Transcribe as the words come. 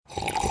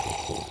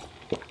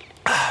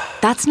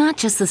That's not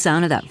just the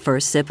sound of that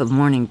first sip of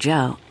Morning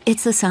Joe.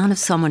 It's the sound of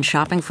someone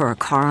shopping for a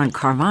car on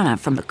Carvana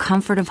from the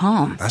comfort of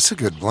home. That's a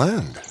good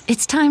blend.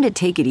 It's time to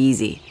take it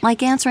easy,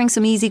 like answering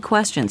some easy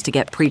questions to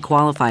get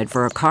pre-qualified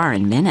for a car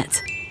in minutes.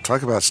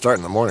 Talk about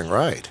starting the morning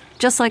right.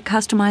 Just like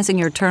customizing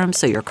your terms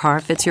so your car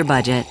fits your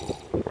budget.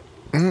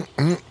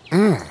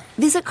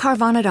 Visit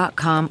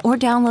Carvana.com or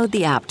download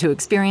the app to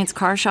experience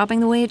car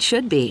shopping the way it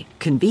should be.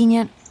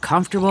 Convenient,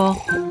 comfortable.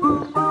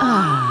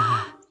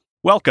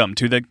 Welcome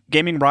to the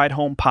Gaming Ride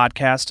Home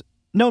podcast.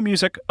 No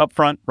music up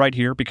front right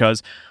here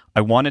because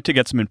I wanted to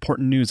get some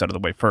important news out of the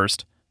way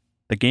first.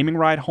 The Gaming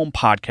Ride Home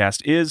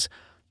podcast is,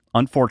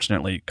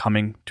 unfortunately,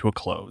 coming to a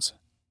close.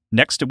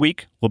 Next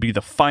week will be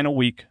the final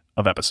week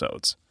of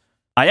episodes.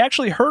 I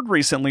actually heard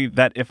recently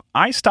that if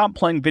I stop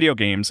playing video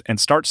games and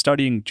start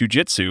studying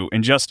jiu-jitsu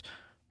in just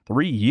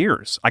 3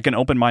 years, I can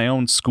open my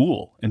own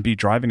school and be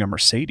driving a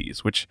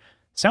Mercedes, which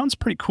sounds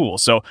pretty cool.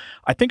 So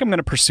I think I'm going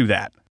to pursue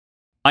that.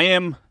 I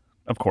am,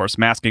 of course,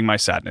 masking my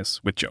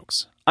sadness with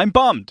jokes. I'm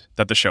bummed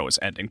that the show is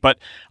ending, but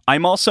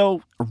I'm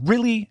also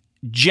really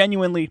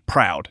genuinely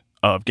proud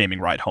of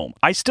Gaming Ride Home.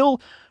 I still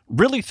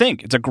really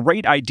think it's a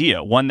great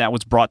idea, one that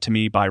was brought to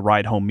me by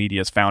Ride Home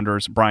Media's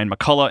founders, Brian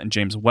McCullough and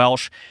James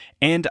Welsh,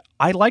 and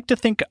I like to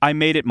think I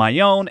made it my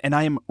own, and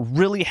I am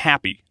really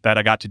happy that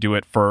I got to do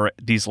it for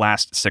these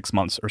last 6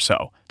 months or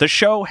so. The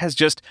show has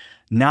just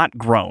not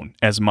grown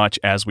as much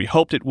as we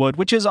hoped it would,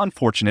 which is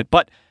unfortunate,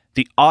 but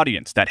the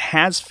audience that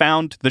has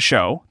found the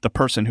show, the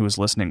person who is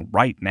listening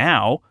right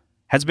now,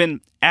 has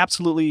been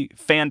absolutely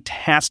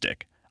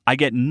fantastic. I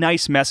get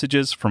nice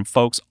messages from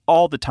folks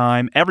all the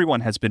time.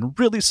 Everyone has been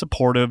really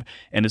supportive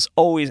and is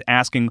always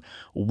asking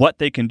what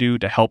they can do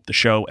to help the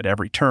show at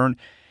every turn.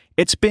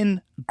 It's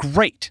been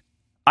great.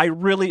 I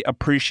really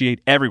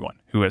appreciate everyone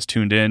who has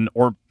tuned in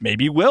or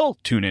maybe will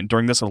tune in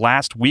during this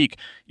last week,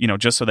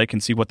 just so they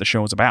can see what the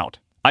show is about.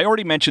 I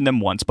already mentioned them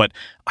once, but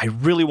I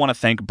really want to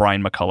thank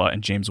Brian McCullough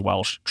and James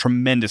Welsh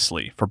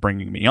tremendously for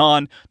bringing me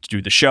on to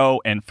do the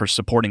show and for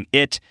supporting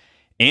it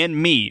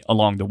and me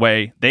along the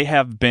way. They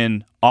have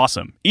been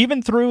awesome.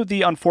 Even through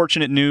the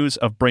unfortunate news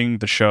of bringing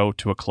the show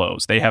to a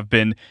close, they have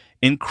been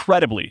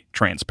incredibly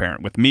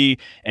transparent with me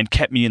and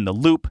kept me in the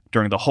loop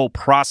during the whole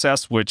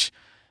process, which,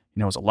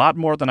 is a lot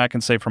more than I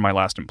can say for my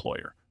last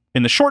employer.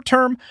 In the short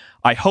term,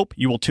 I hope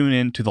you will tune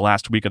in to the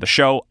last week of the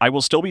show. I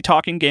will still be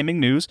talking gaming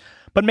news,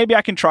 but maybe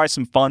I can try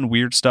some fun,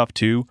 weird stuff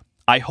too.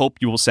 I hope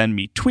you will send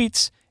me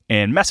tweets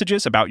and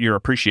messages about your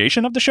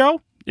appreciation of the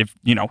show.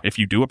 If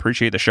you do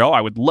appreciate the show,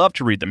 I would love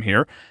to read them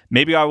here.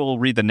 Maybe I will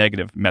read the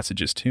negative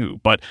messages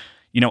too. But,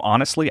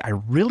 honestly, I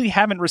really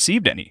haven't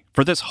received any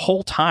for this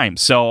whole time,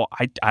 so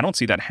I don't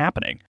see that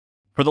happening.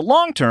 For the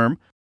long term,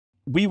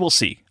 we will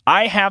see.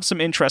 I have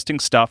some interesting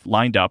stuff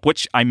lined up,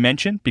 which I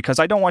mentioned because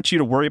I don't want you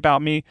to worry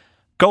about me.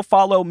 Go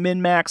follow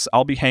MinMax.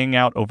 I'll be hanging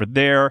out over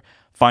there.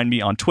 Find me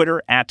on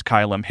Twitter at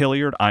Kyle M.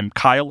 Hilliard. I'm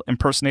Kyle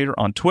Impersonator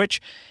on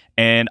Twitch,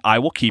 and I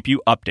will keep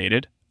you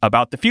updated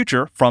about the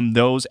future from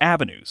those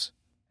avenues.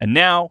 And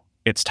now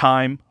it's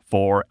time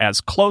for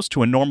as close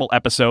to a normal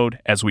episode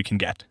as we can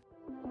get.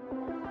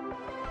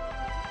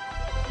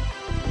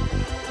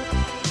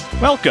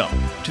 Welcome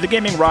to the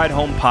Gaming Ride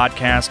Home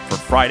podcast for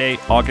Friday,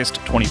 August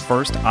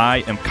 21st. I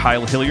am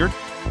Kyle Hilliard.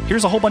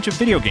 Here's a whole bunch of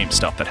video game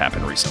stuff that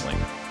happened recently.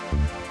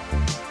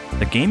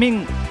 The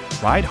Gaming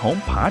Ride Home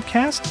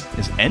podcast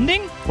is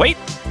ending? Wait,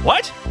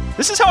 what?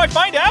 This is how I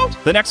find out?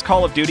 The next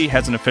Call of Duty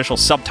has an official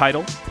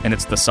subtitle, and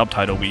it's the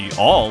subtitle we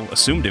all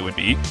assumed it would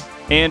be.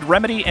 And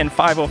Remedy and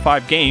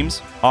 505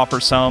 Games offer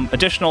some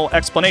additional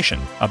explanation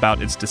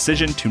about its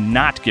decision to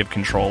not give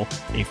Control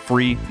a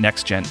free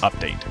next-gen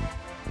update.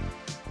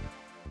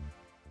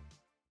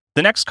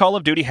 The next Call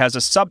of Duty has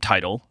a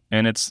subtitle,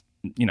 and it's,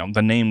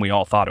 the name we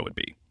all thought it would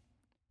be.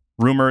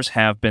 Rumors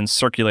have been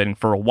circulating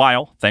for a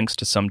while, thanks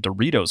to some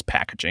Doritos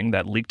packaging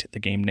that leaked the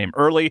game name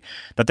early,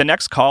 that the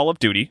next Call of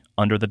Duty,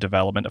 under the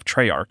development of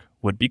Treyarch,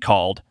 would be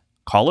called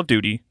Call of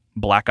Duty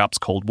Black Ops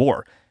Cold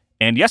War.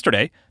 And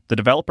yesterday, the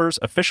developer's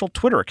official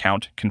Twitter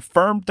account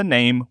confirmed the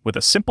name with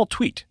a simple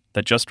tweet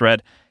that just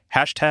read,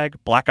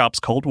 #Black Ops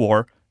Cold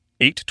War,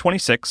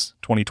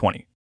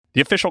 8/26/2020.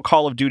 The official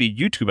Call of Duty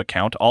YouTube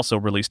account also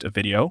released a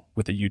video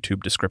with a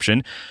YouTube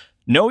description,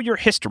 "Know your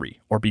history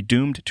or be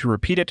doomed to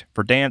repeat it,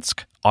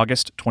 Verdansk,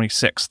 August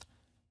 26th.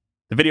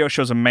 The video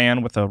shows a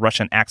man with a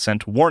Russian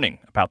accent warning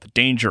about the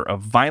danger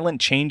of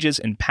violent changes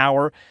in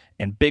power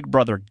and Big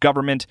Brother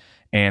government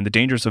and the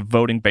dangers of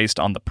voting based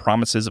on the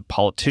promises of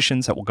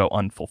politicians that will go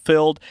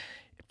unfulfilled.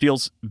 It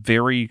feels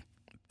very,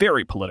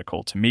 very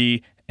political to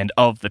me and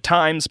of the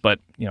times, but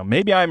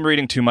maybe I'm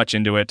reading too much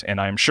into it,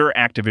 and I'm sure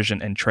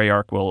Activision and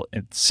Treyarch will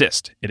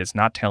insist it is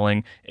not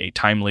telling a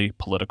timely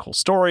political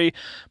story,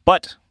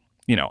 but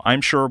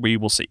I'm sure we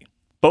will see.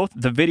 Both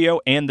the video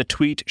and the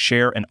tweet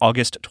share an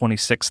August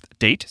 26th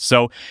date,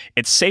 so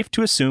it's safe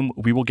to assume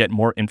we will get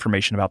more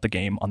information about the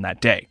game on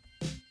that day.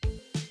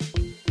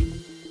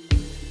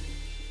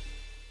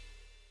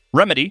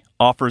 Remedy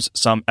offers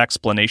some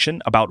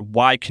explanation about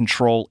why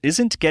Control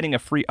isn't getting a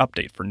free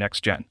update for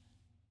next gen.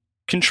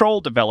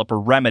 Control developer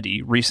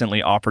Remedy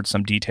recently offered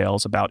some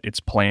details about its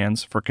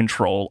plans for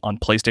Control on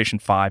PlayStation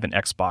 5 and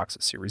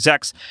Xbox Series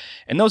X,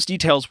 and those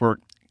details were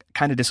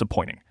kind of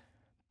disappointing.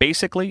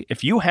 Basically,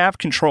 if you have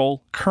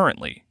Control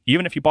currently,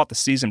 even if you bought the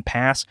Season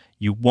Pass,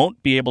 you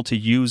won't be able to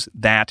use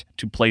that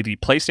to play the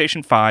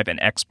PlayStation 5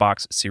 and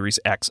Xbox Series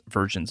X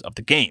versions of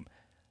the game.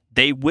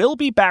 They will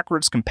be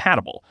backwards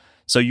compatible,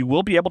 so you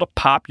will be able to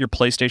pop your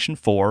PlayStation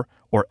 4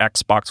 or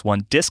Xbox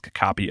One disc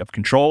copy of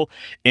Control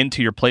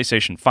into your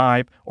PlayStation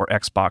 5 or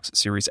Xbox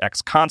Series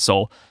X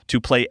console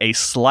to play a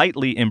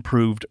slightly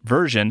improved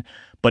version.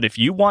 But if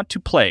you want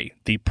to play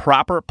the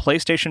proper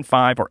PlayStation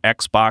 5 or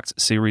Xbox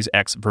Series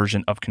X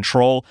version of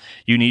Control,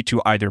 you need to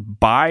either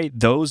buy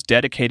those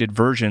dedicated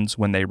versions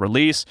when they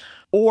release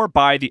or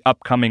buy the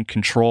upcoming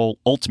Control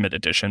Ultimate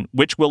Edition,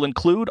 which will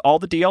include all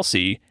the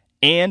DLC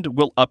and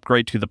will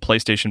upgrade to the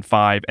PlayStation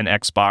 5 and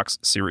Xbox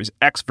Series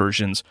X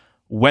versions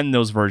when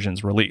those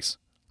versions release.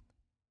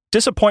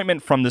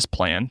 Disappointment from this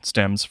plan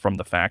stems from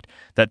the fact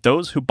that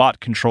those who bought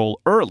Control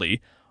early,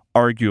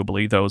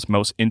 arguably those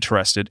most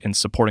interested in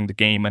supporting the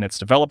game and its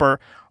developer,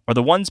 are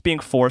the ones being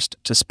forced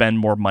to spend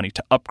more money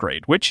to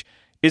upgrade, which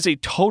is a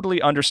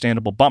totally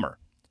understandable bummer.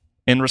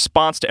 In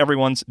response to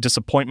everyone's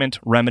disappointment,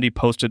 Remedy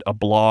posted a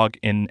blog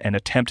in an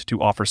attempt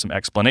to offer some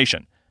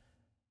explanation.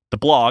 The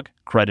blog,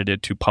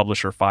 credited to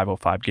publisher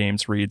 505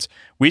 Games, reads,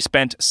 "We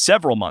spent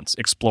several months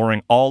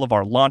exploring all of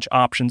our launch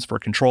options for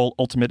Control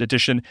Ultimate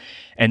Edition,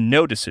 and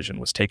no decision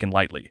was taken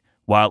lightly.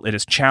 While it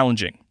is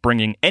challenging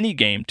bringing any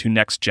game to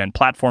next-gen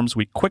platforms,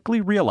 we quickly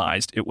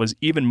realized it was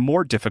even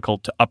more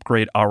difficult to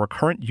upgrade our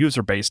current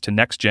user base to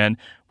next-gen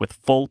with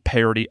full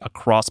parity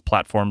across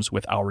platforms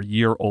with our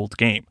year-old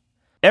game.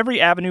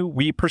 Every avenue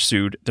we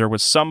pursued, there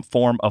was some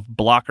form of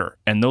blocker,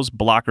 and those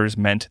blockers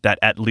meant that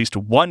at least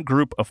one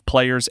group of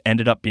players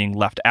ended up being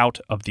left out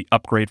of the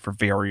upgrade for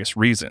various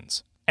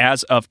reasons.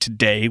 As of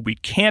today, we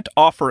can't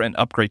offer an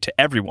upgrade to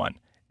everyone,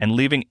 and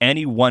leaving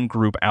any one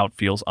group out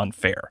feels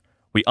unfair.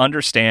 We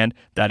understand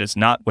that is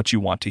not what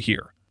you want to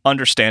hear.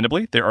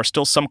 Understandably, there are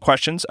still some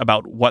questions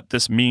about what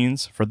this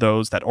means for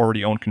those that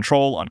already own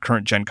Control on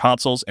current-gen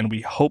consoles, and we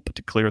hope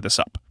to clear this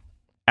up."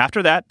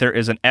 After that, there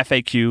is an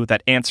FAQ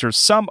that answers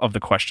some of the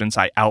questions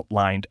I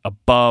outlined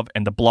above,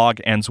 and the blog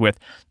ends with,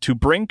 "To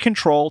bring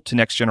Control to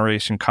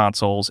next-generation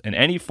consoles in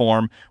any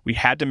form, we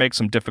had to make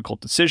some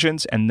difficult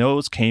decisions, and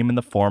those came in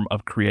the form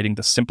of creating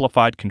the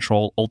simplified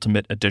Control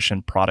Ultimate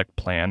Edition product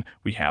plan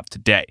we have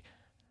today.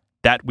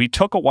 That we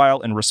took a while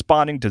in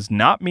responding does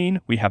not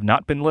mean we have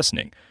not been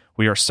listening.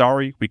 We are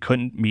sorry we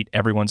couldn't meet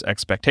everyone's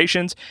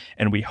expectations,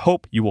 and we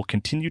hope you will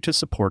continue to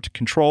support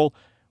Control.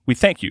 We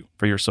thank you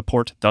for your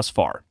support thus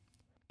far."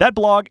 That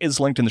blog is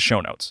linked in the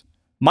show notes.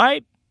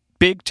 My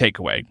big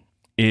takeaway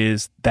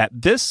is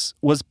that this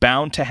was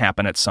bound to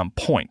happen at some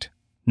point.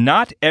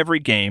 Not every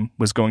game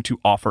was going to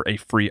offer a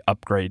free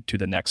upgrade to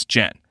the next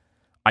gen.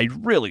 I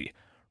really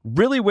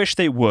wish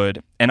they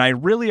would, and I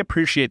really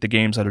appreciate the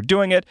games that are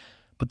doing it,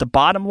 but the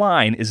bottom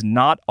line is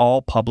not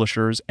all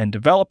publishers and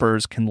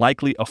developers can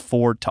likely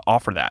afford to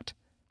offer that.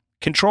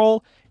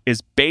 Control is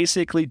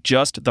basically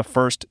just the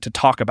first to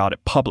talk about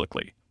it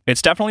publicly.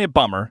 It's definitely a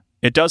bummer.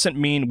 It doesn't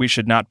mean we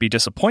should not be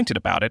disappointed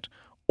about it,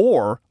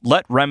 or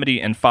let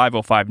Remedy and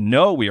 505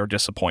 know we are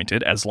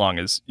disappointed as long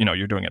as,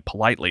 you're doing it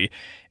politely.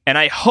 And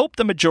I hope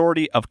the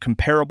majority of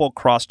comparable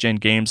cross-gen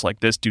games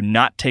like this do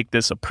not take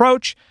this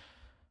approach,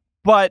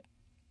 but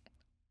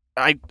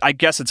I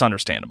guess it's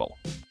understandable.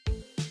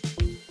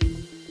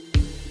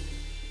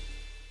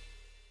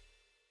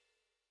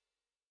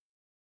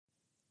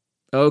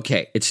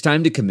 Okay, it's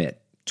time to commit.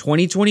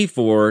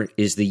 2024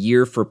 is the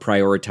year for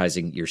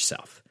prioritizing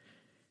yourself.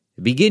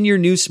 Begin your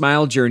new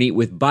smile journey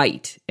with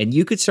Byte, and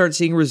you could start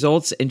seeing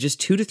results in just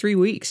 2 to 3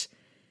 weeks.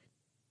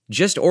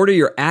 Just order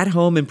your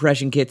at-home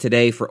impression kit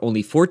today for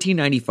only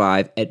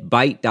 $14.95 at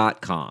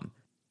Byte.com.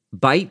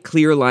 Byte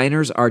clear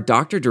liners are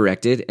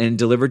doctor-directed and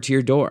delivered to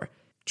your door.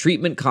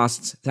 Treatment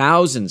costs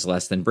thousands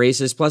less than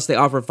braces, plus they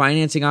offer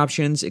financing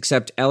options,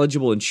 accept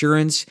eligible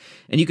insurance,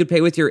 and you could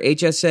pay with your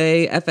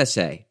HSA,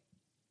 FSA.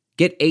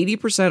 Get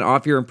 80%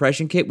 off your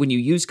impression kit when you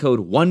use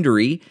code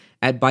WONDERY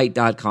at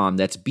Byte.com.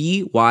 That's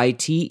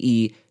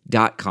BYTE.com.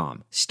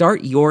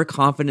 Start your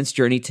confidence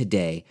journey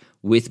today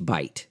with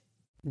Byte.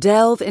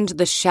 Delve into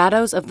the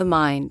shadows of the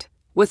mind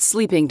with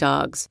Sleeping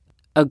Dogs,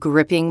 a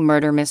gripping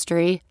murder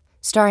mystery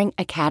starring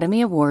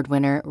Academy Award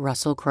winner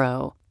Russell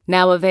Crowe.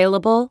 Now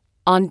available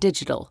on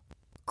digital.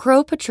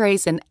 Crowe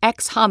portrays an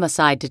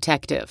ex-homicide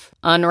detective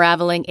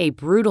unraveling a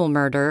brutal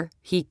murder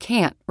he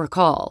can't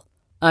recall.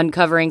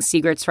 Uncovering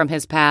secrets from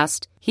his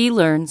past, he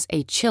learns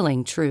a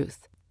chilling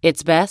truth.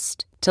 It's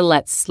best to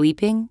let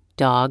sleeping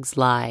dogs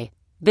lie.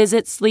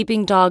 Visit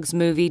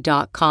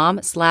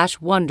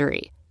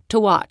sleepingdogsmovie.com/Wondery to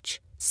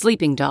watch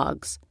Sleeping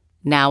Dogs,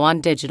 now on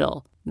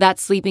digital.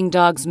 That's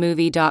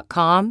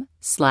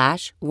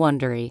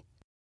sleepingdogsmovie.com/Wondery.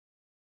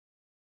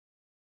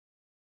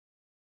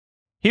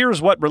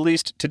 Here's what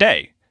released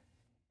today.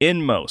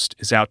 Inmost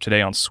is out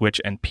today on Switch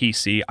and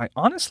PC. I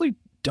honestly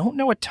don't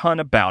know a ton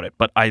about it,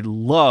 but I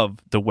love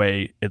the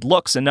way it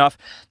looks enough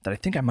that I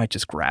think I might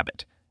just grab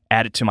it.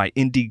 add it to my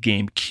indie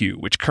game queue,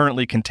 which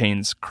currently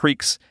contains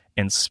Creeks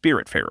and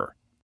Spiritfarer.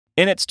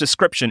 In its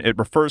description, it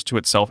refers to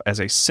itself as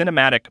a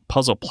cinematic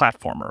puzzle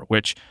platformer,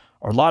 which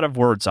are a lot of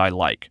words I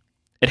like.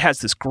 It has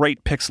this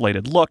great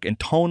pixelated look, and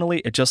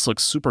tonally, it just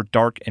looks super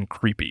dark and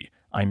creepy.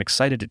 I'm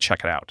excited to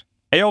check it out.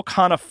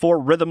 Aokana 4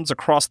 Rhythms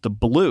Across the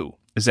Blue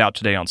is out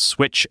today on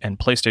Switch and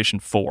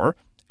PlayStation 4.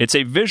 It's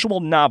a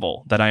visual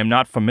novel that I am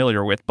not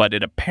familiar with, but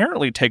it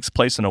apparently takes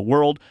place in a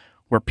world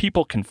where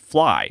people can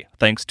fly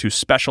thanks to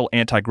special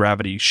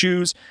anti-gravity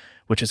shoes,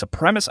 which is a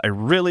premise I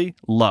really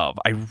love.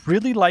 I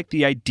really like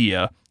the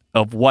idea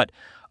of what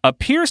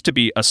appears to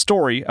be a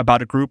story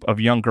about a group of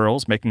young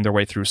girls making their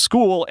way through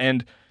school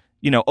and,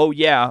 oh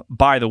yeah,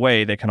 by the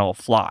way, they can all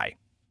fly.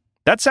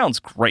 That sounds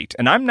great,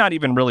 and I'm not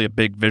even really a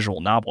big visual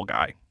novel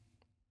guy.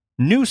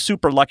 New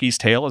Super Lucky's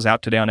Tale is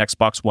out today on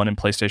Xbox One and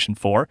PlayStation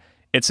 4.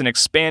 It's an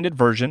expanded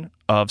version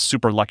of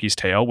Super Lucky's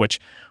Tale, which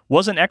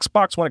was an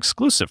Xbox One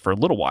exclusive for a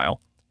little while.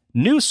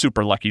 New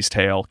Super Lucky's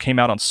Tale came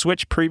out on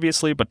Switch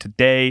previously, but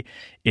today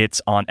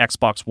it's on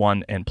Xbox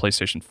One and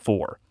PlayStation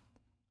 4.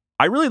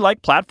 I really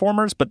like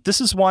platformers, but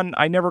this is one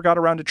I never got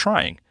around to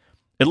trying.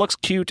 It looks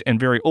cute and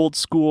very old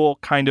school,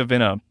 kind of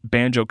in a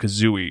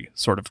Banjo-Kazooie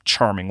sort of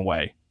charming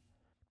way.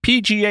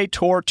 PGA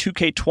Tour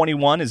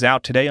 2K21 is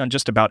out today on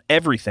just about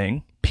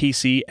everything: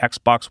 PC,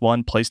 Xbox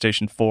One,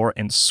 PlayStation 4,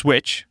 and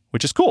Switch,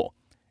 which is cool.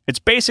 It's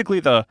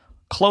basically the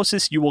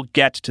closest you will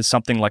get to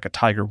something like a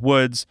Tiger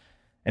Woods,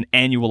 an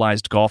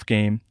annualized golf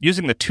game.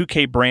 Using the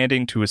 2K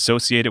branding to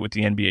associate it with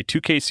the NBA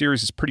 2K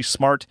series is pretty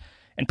smart,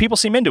 and people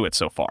seem into it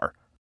so far.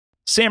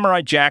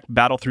 Samurai Jack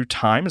Battle Through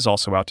Time is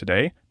also out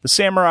today. The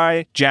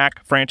Samurai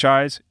Jack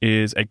franchise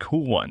is a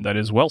cool one that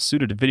is well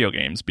suited to video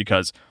games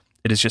because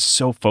it is just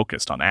so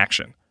focused on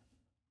action.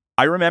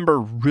 I remember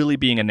really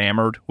being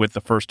enamored with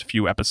the first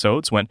few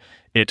episodes when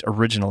it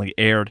originally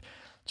aired,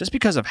 just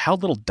because of how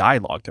little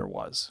dialogue there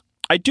was.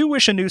 I do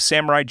wish a new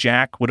Samurai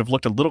Jack would have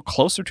looked a little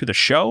closer to the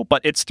show,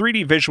 but its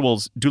 3D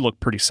visuals do look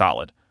pretty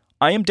solid.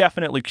 I am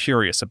definitely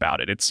curious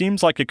about it. It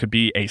seems like it could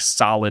be a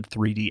solid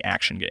 3D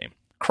action game.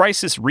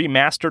 Crysis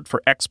Remastered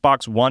for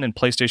Xbox One and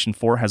PlayStation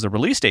 4 has a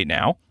release date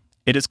now.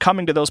 It is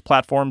coming to those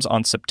platforms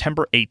on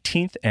September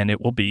 18th, and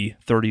it will be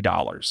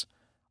 $30.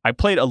 I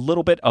played a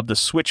little bit of the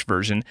Switch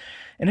version,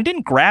 and it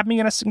didn't grab me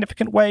in a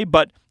significant way,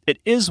 but it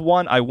is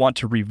one I want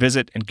to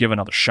revisit and give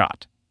another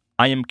shot.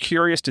 I am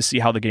curious to see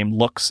how the game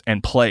looks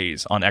and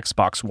plays on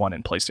Xbox One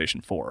and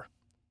PlayStation 4.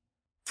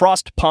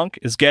 Frostpunk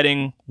is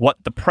getting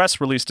what the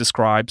press release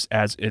describes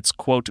as its,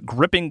 quote,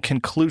 gripping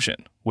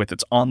conclusion with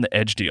its On the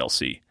Edge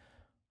DLC.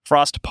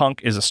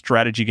 Frostpunk is a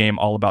strategy game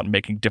all about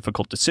making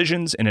difficult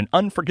decisions in an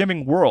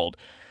unforgiving world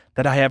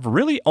that I have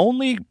really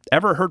only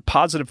ever heard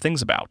positive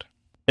things about.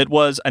 It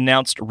was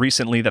announced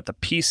recently that the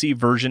PC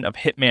version of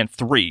Hitman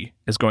 3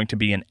 is going to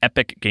be an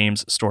Epic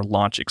Games Store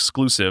launch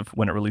exclusive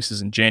when it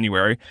releases in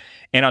January.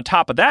 And on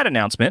top of that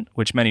announcement,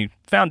 which many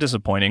found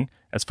disappointing,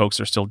 as folks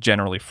are still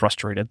generally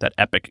frustrated that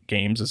Epic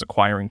Games is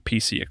acquiring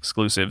PC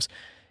exclusives,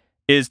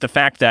 is the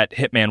fact that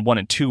Hitman 1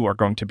 and 2 are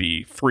going to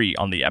be free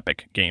on the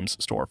Epic Games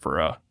Store for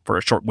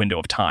a short window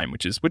of time,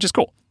 which is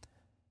cool.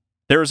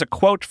 There is a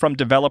quote from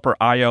developer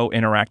IO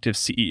Interactive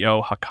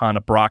CEO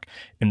Hakana Brock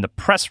in the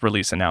press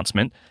release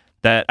announcement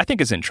that I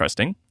think is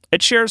interesting.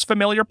 It shares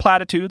familiar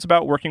platitudes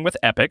about working with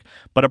Epic,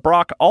 but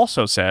Brock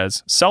also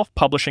says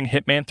self-publishing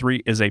Hitman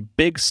 3 is a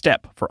big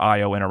step for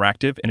IO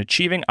Interactive in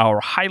achieving our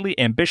highly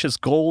ambitious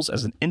goals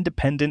as an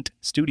independent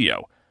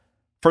studio.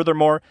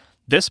 Furthermore,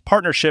 this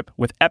partnership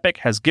with Epic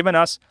has given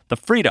us the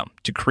freedom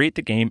to create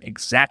the game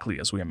exactly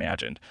as we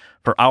imagined,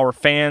 for our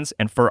fans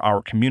and for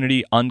our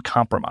community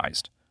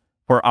uncompromised.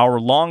 For our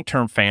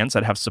long-term fans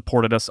that have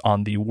supported us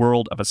on the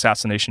World of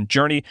Assassination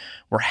journey,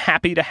 we're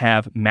happy to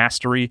have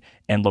mastery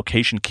and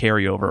location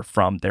carryover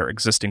from their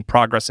existing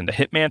progress into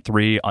Hitman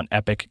 3 on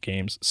Epic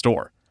Games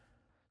Store.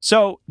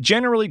 So,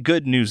 generally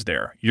good news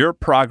there. Your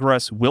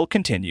progress will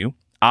continue.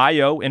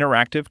 IO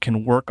Interactive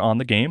can work on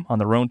the game on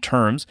their own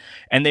terms,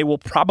 and they will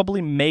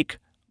probably make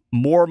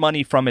more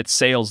money from its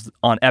sales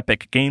on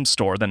Epic Games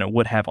Store than it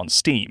would have on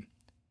Steam.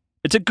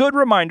 It's a good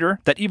reminder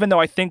that even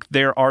though I think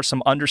there are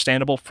some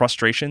understandable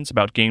frustrations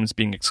about games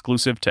being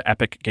exclusive to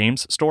Epic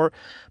Games Store,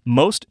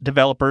 most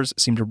developers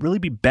seem to really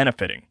be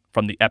benefiting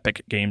from the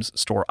Epic Games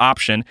Store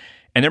option,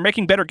 and they're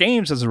making better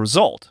games as a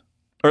result.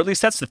 Or at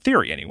least that's the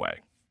theory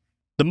anyway.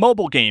 The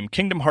mobile game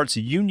Kingdom Hearts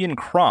Union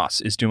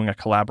Cross is doing a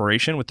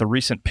collaboration with the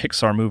recent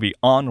Pixar movie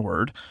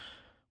Onward,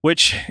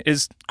 which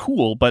is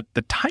cool, but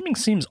the timing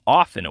seems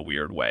off in a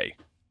weird way.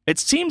 It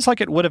seems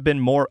like it would have been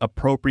more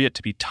appropriate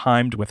to be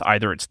timed with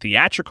either its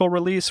theatrical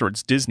release or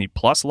its Disney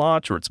Plus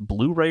launch or its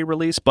Blu-ray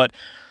release, but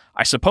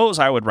I suppose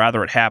I would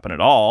rather it happen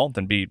at all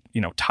than be,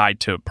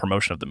 tied to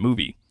promotion of the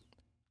movie.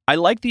 I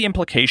like the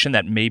implication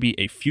that maybe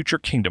a future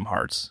Kingdom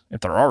Hearts, if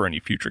there are any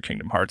future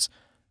Kingdom Hearts,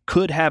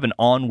 could have an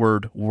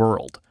Onward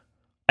world.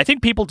 I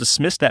think people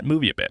dismissed that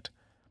movie a bit.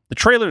 The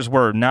trailers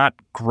were not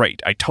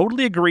great. I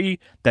totally agree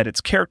that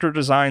its character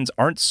designs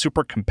aren't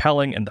super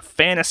compelling and the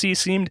fantasy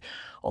seemed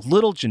a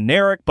little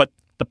generic, but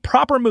The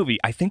proper movie,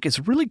 I think,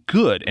 is really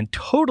good and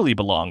totally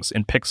belongs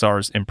in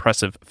Pixar's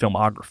impressive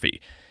filmography.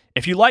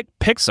 If you like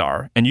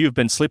Pixar and you've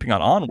been sleeping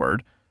on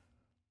Onward,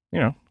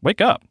 wake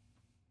up.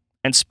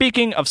 And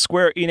speaking of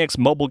Square Enix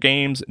mobile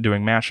games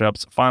doing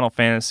mashups, Final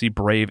Fantasy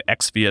Brave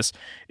Exvius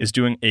is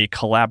doing a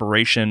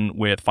collaboration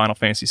with Final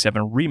Fantasy VII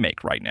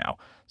Remake right now.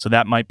 So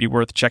that might be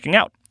worth checking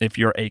out if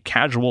you're a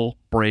casual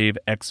Brave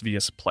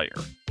Exvius player.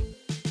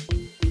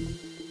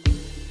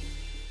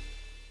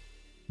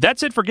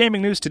 That's it for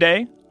gaming news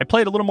today. I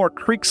played a little more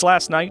Creeks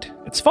last night.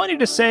 It's funny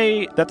to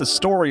say that the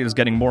story is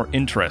getting more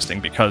interesting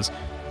because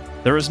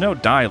there is no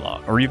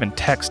dialogue or even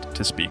text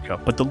to speak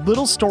of, but the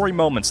little story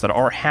moments that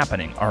are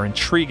happening are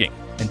intriguing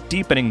and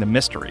deepening the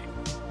mystery.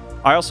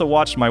 I also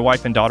watched my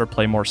wife and daughter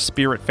play more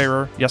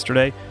Spiritfarer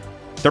yesterday.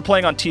 They're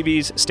playing on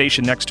TVs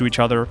stationed next to each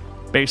other,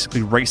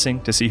 basically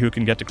racing to see who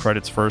can get to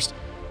credits first.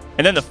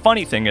 And then the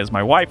funny thing is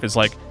my wife is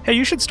like, hey,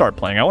 you should start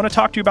playing. I want to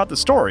talk to you about the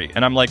story.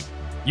 And I'm like,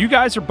 you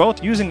guys are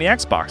both using the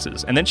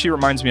Xboxes. And then she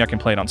reminds me I can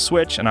play it on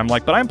Switch. And I'm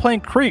like, but I'm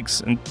playing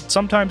Creeks and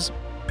sometimes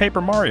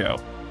Paper Mario.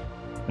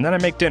 And then I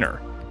make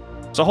dinner.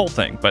 It's a whole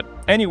thing. But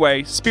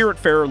anyway,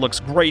 Spiritfarer looks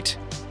great,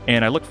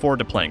 and I look forward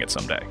to playing it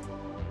someday.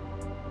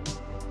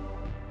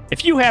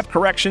 If you have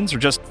corrections or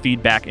just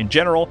feedback in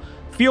general,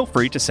 feel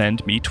free to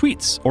send me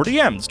tweets or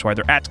DMs to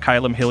either at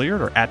Kyle M. Hilliard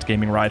or at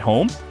Gaming Ride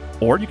Home,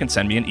 or you can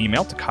send me an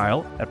email to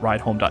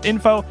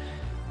kyle@ridehome.info.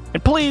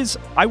 And please,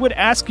 I would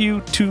ask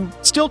you to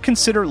still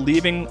consider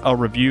leaving a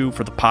review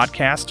for the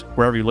podcast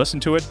wherever you listen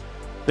to it.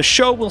 The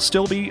show will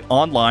still be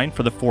online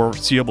for the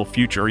foreseeable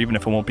future, even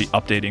if it won't be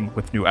updating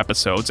with new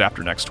episodes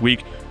after next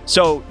week.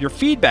 So your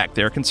feedback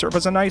there can serve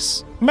as a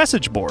nice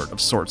message board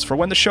of sorts for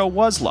when the show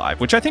was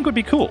live, which I think would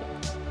be cool.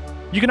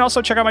 You can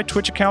also check out my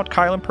Twitch account,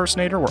 Kyle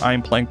Impersonator, where I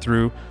am playing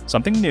through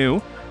something new.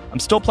 I'm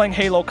still playing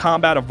Halo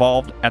Combat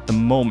Evolved at the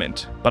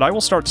moment, but I will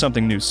start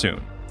something new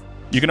soon.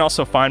 You can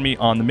also find me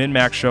on the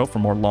MinMax Show for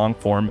more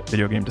long-form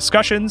video game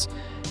discussions,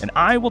 and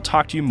I will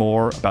talk to you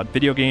more about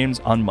video games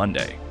on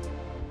Monday.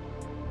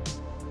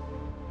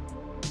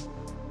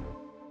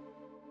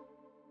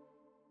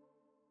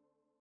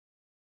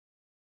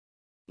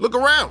 Look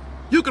around.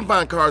 You can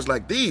find cars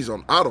like these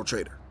on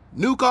AutoTrader.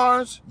 New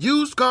cars,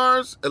 used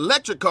cars,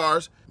 electric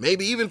cars,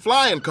 maybe even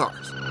flying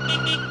cars.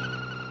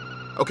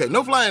 Okay,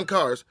 no flying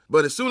cars,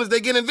 but as soon as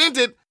they get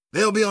invented,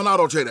 they'll be on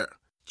AutoTrader.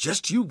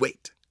 Just you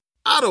wait.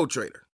 AutoTrader.